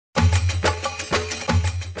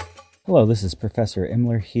Hello, this is Professor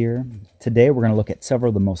Imler here. Today we're going to look at several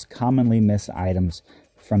of the most commonly missed items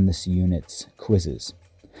from this unit's quizzes.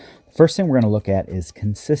 The first thing we're going to look at is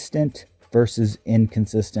consistent versus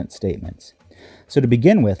inconsistent statements. So to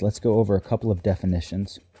begin with, let's go over a couple of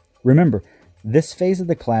definitions. Remember, this phase of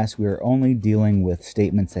the class we are only dealing with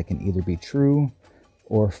statements that can either be true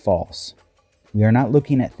or false. We are not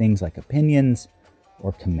looking at things like opinions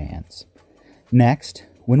or commands. Next,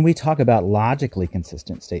 when we talk about logically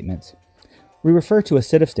consistent statements, we refer to a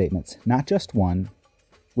set of statements, not just one,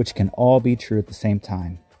 which can all be true at the same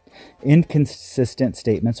time. Inconsistent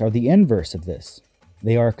statements are the inverse of this.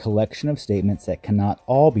 They are a collection of statements that cannot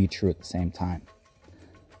all be true at the same time.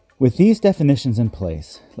 With these definitions in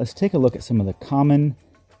place, let's take a look at some of the common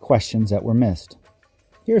questions that were missed.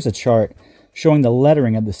 Here's a chart showing the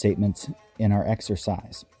lettering of the statements in our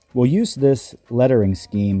exercise. We'll use this lettering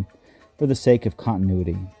scheme for the sake of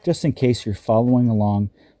continuity, just in case you're following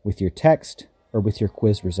along with your text or with your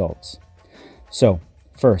quiz results. So,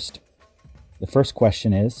 the first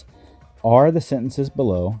question is, are the sentences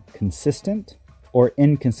below consistent or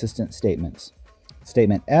inconsistent statements?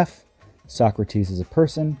 Statement F, Socrates is a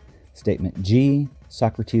person. Statement G,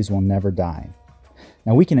 Socrates will never die.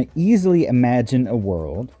 Now we can easily imagine a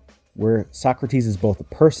world where Socrates is both a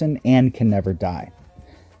person and can never die.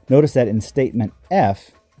 Notice that in statement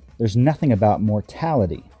F, there's nothing about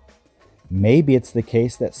mortality. Maybe it's the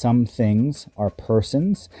case that some things are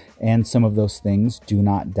persons and some of those things do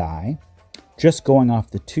not die. Just going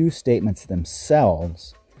off the two statements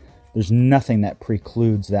themselves, there's nothing that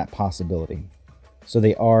precludes that possibility. So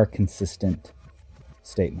they are consistent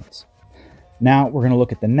statements. Now we're going to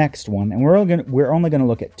look at the next one, and we're only going to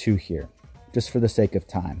look at two here, just for the sake of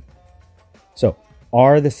time. So,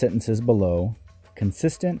 are the sentences below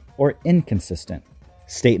consistent or inconsistent?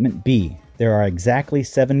 Statement B, there are exactly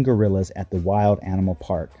 7 gorillas at the wild animal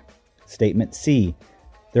park. Statement C,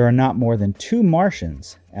 there are not more than 2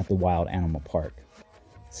 Martians at the wild animal park.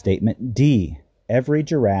 Statement D, every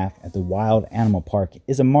giraffe at the wild animal park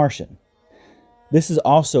is a Martian. This is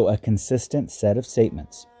also a consistent set of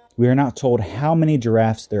statements. We are not told how many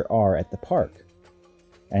giraffes there are at the park.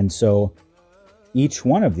 And so each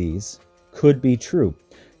one of these could be true.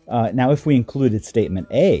 Now, if we included statement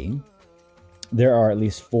A, there are at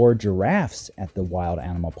least 4 giraffes at the wild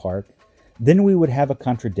animal park, then we would have a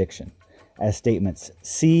contradiction, as statements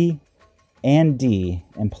C and D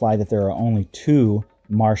imply that there are only 2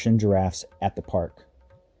 Martian giraffes at the park.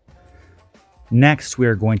 Next, we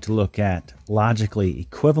are going to look at logically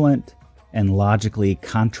equivalent and logically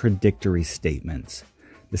contradictory statements.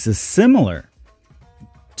 This is similar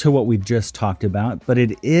to what we've just talked about, but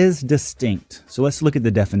it is distinct. So let's look at the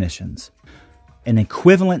definitions. An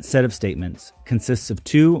equivalent set of statements consists of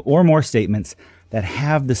 2 or more statements that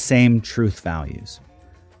have the same truth values.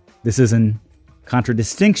 This is in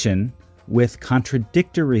contradistinction with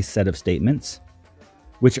contradictory set of statements,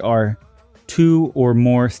 which are 2 or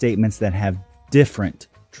more statements that have different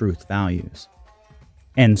truth values,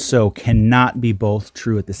 and so cannot be both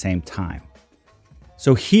true at the same time.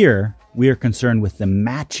 So here, we are concerned with the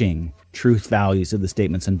matching truth values of the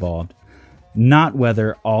statements involved, not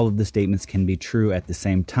whether all of the statements can be true at the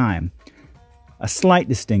same time. A slight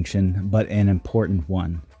distinction, but an important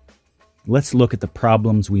one. Let's look at the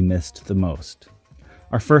problems we missed the most.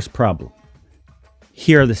 Our first problem.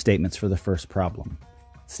 Here are the statements for the first problem.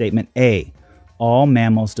 Statement A, all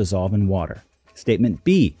mammals dissolve in water. Statement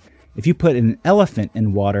B, if you put an elephant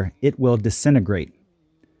in water, it will disintegrate.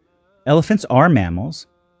 Elephants are mammals,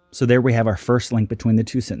 so there we have our first link between the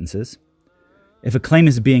two sentences. If a claim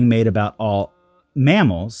is being made about all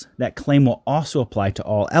mammals, that claim will also apply to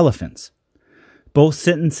all elephants. Both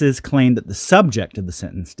sentences claim that the subject of the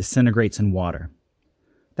sentence disintegrates in water.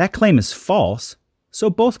 That claim is false, so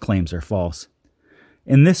both claims are false.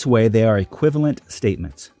 In this way, they are equivalent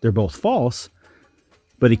statements. They're both false,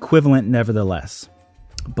 but equivalent nevertheless.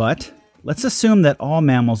 But let's assume that all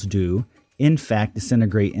mammals do, in fact,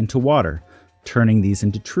 disintegrate into water, turning these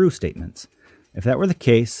into true statements. If that were the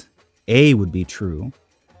case, A would be true,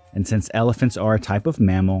 and since elephants are a type of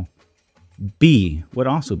mammal, B would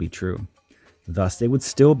also be true. Thus, they would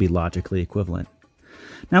still be logically equivalent.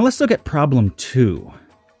 Now let's look at problem 2.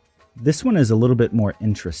 This one is a little bit more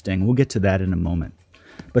interesting. We'll get to that in a moment.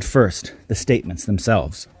 But first, the statements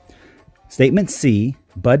themselves. Statement C,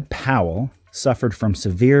 Bud Powell suffered from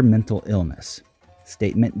severe mental illness.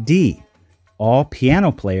 Statement D, all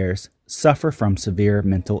piano players suffer from severe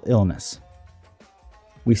mental illness.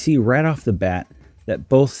 We see right off the bat that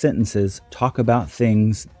both sentences talk about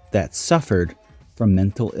things that suffered from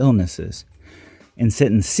mental illnesses. In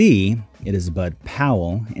sentence C, it is Bud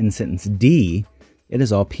Powell. In sentence D, it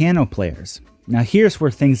is all piano players. Now here's where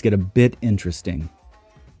things get a bit interesting.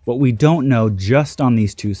 What we don't know just on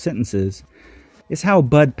these two sentences is how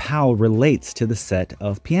Bud Powell relates to the set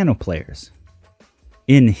of piano players.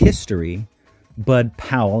 In history, Bud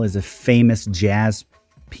Powell is a famous jazz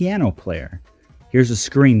piano player. Here's a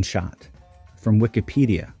screenshot from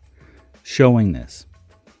Wikipedia showing this.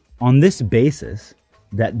 On this basis,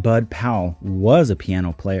 that Bud Powell was a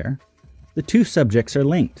piano player, the two subjects are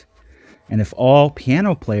linked. And if all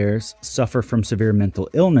piano players suffer from severe mental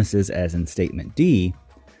illnesses, as in Statement D,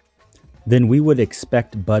 then we would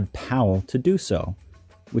expect Bud Powell to do so,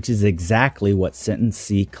 which is exactly what sentence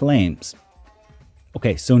C claims.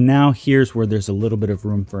 Okay, so now here's where there's a little bit of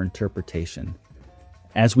room for interpretation.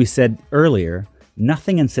 As we said earlier,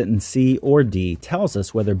 nothing in sentence C or D tells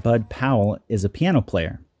us whether Bud Powell is a piano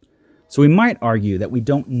player. So we might argue that we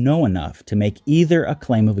don't know enough to make either a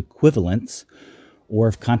claim of equivalence or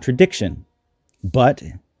of contradiction. But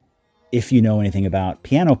if you know anything about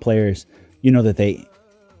piano players, you know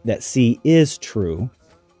that C is true,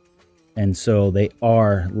 and so they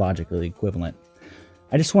are logically equivalent.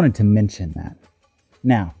 I just wanted to mention that.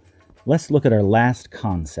 Now, let's look at our last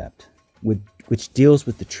concept, which deals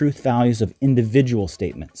with the truth values of individual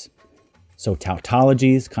statements. So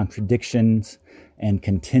tautologies, contradictions, and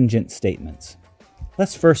contingent statements.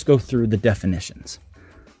 Let's first go through the definitions.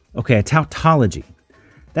 Okay, a tautology.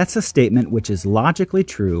 That's a statement which is logically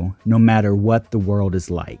true no matter what the world is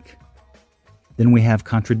like. Then we have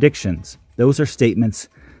contradictions. Those are statements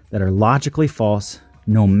that are logically false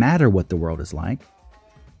no matter what the world is like.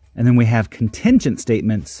 And then we have contingent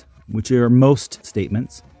statements, which are most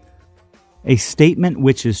statements. A statement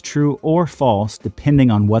which is true or false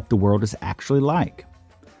depending on what the world is actually like.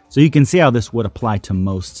 So you can see how this would apply to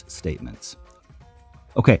most statements.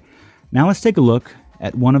 Okay, now let's take a look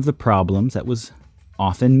at one of the problems that was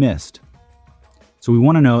often missed. So we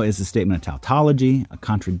want to know, is the statement a tautology, a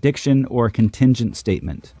contradiction, or a contingent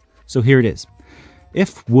statement? So here it is.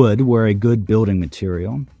 If wood were a good building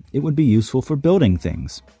material, it would be useful for building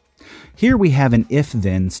things. Here we have an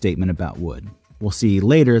if-then statement about wood. We'll see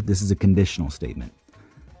later this is a conditional statement.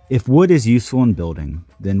 If wood is useful in building,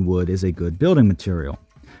 then wood is a good building material.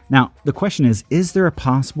 Now, the question is there a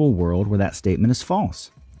possible world where that statement is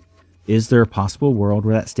false? Is there a possible world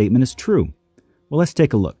where that statement is true? Well, let's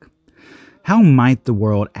take a look. How might the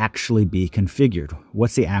world actually be configured?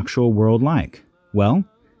 What's the actual world like? Well,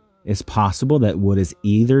 it's possible that wood is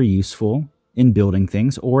either useful in building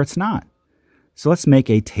things or it's not. So let's make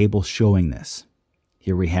a table showing this.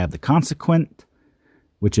 Here we have the consequent,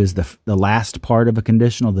 which is the last part of a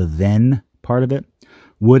conditional, the then part of it.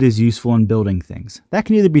 Wood is useful in building things. That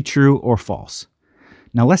can either be true or false.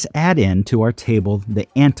 Now let's add in to our table the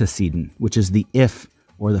antecedent, which is the if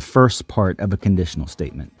or the first part of a conditional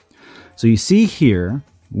statement. So you see here,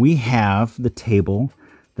 we have the table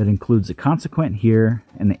that includes the consequent here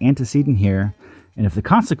and the antecedent here. And if the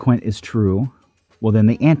consequent is true, well, then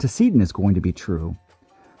the antecedent is going to be true.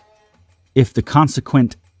 If the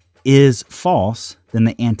consequent is false, then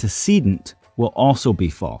the antecedent will also be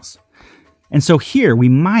false. And so here we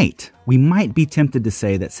might be tempted to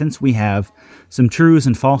say that since we have some trues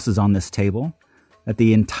and falses on this table, that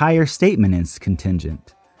the entire statement is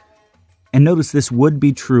contingent. And notice this would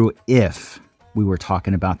be true if we were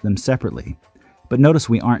talking about them separately. But notice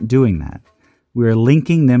we aren't doing that. We are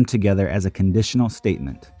linking them together as a conditional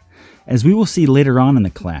statement. As we will see later on in the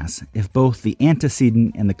class, if both the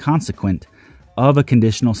antecedent and the consequent of a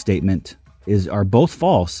conditional statement are both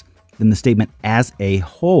false, then the statement as a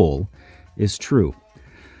whole is true.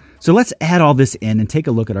 So let's add all this in and take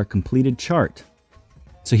a look at our completed chart.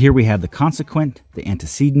 So here we have the consequent, the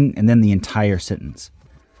antecedent, and then the entire sentence.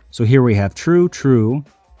 So here we have true, true,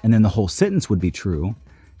 and then the whole sentence would be true.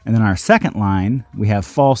 And then our second line, we have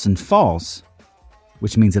false and false,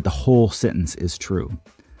 which means that the whole sentence is true.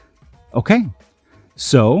 Okay,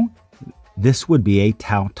 so this would be a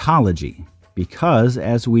tautology because,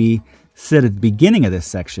 as we said at the beginning of this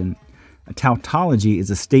section, a tautology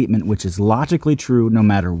is a statement which is logically true no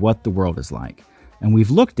matter what the world is like. And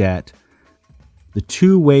we've looked at the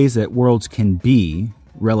two ways that worlds can be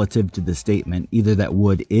relative to the statement, either that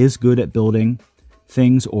wood is good at building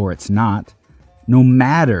things or it's not. No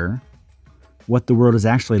matter what the world is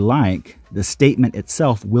actually like, the statement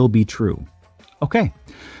itself will be true. Okay,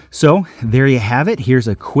 so there you have it. Here's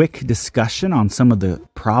a quick discussion on some of the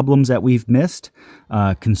problems that we've missed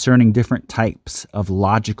concerning different types of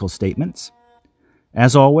logical statements.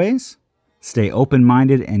 As always, stay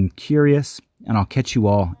open-minded and curious, and I'll catch you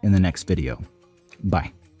all in the next video.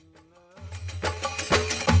 Bye.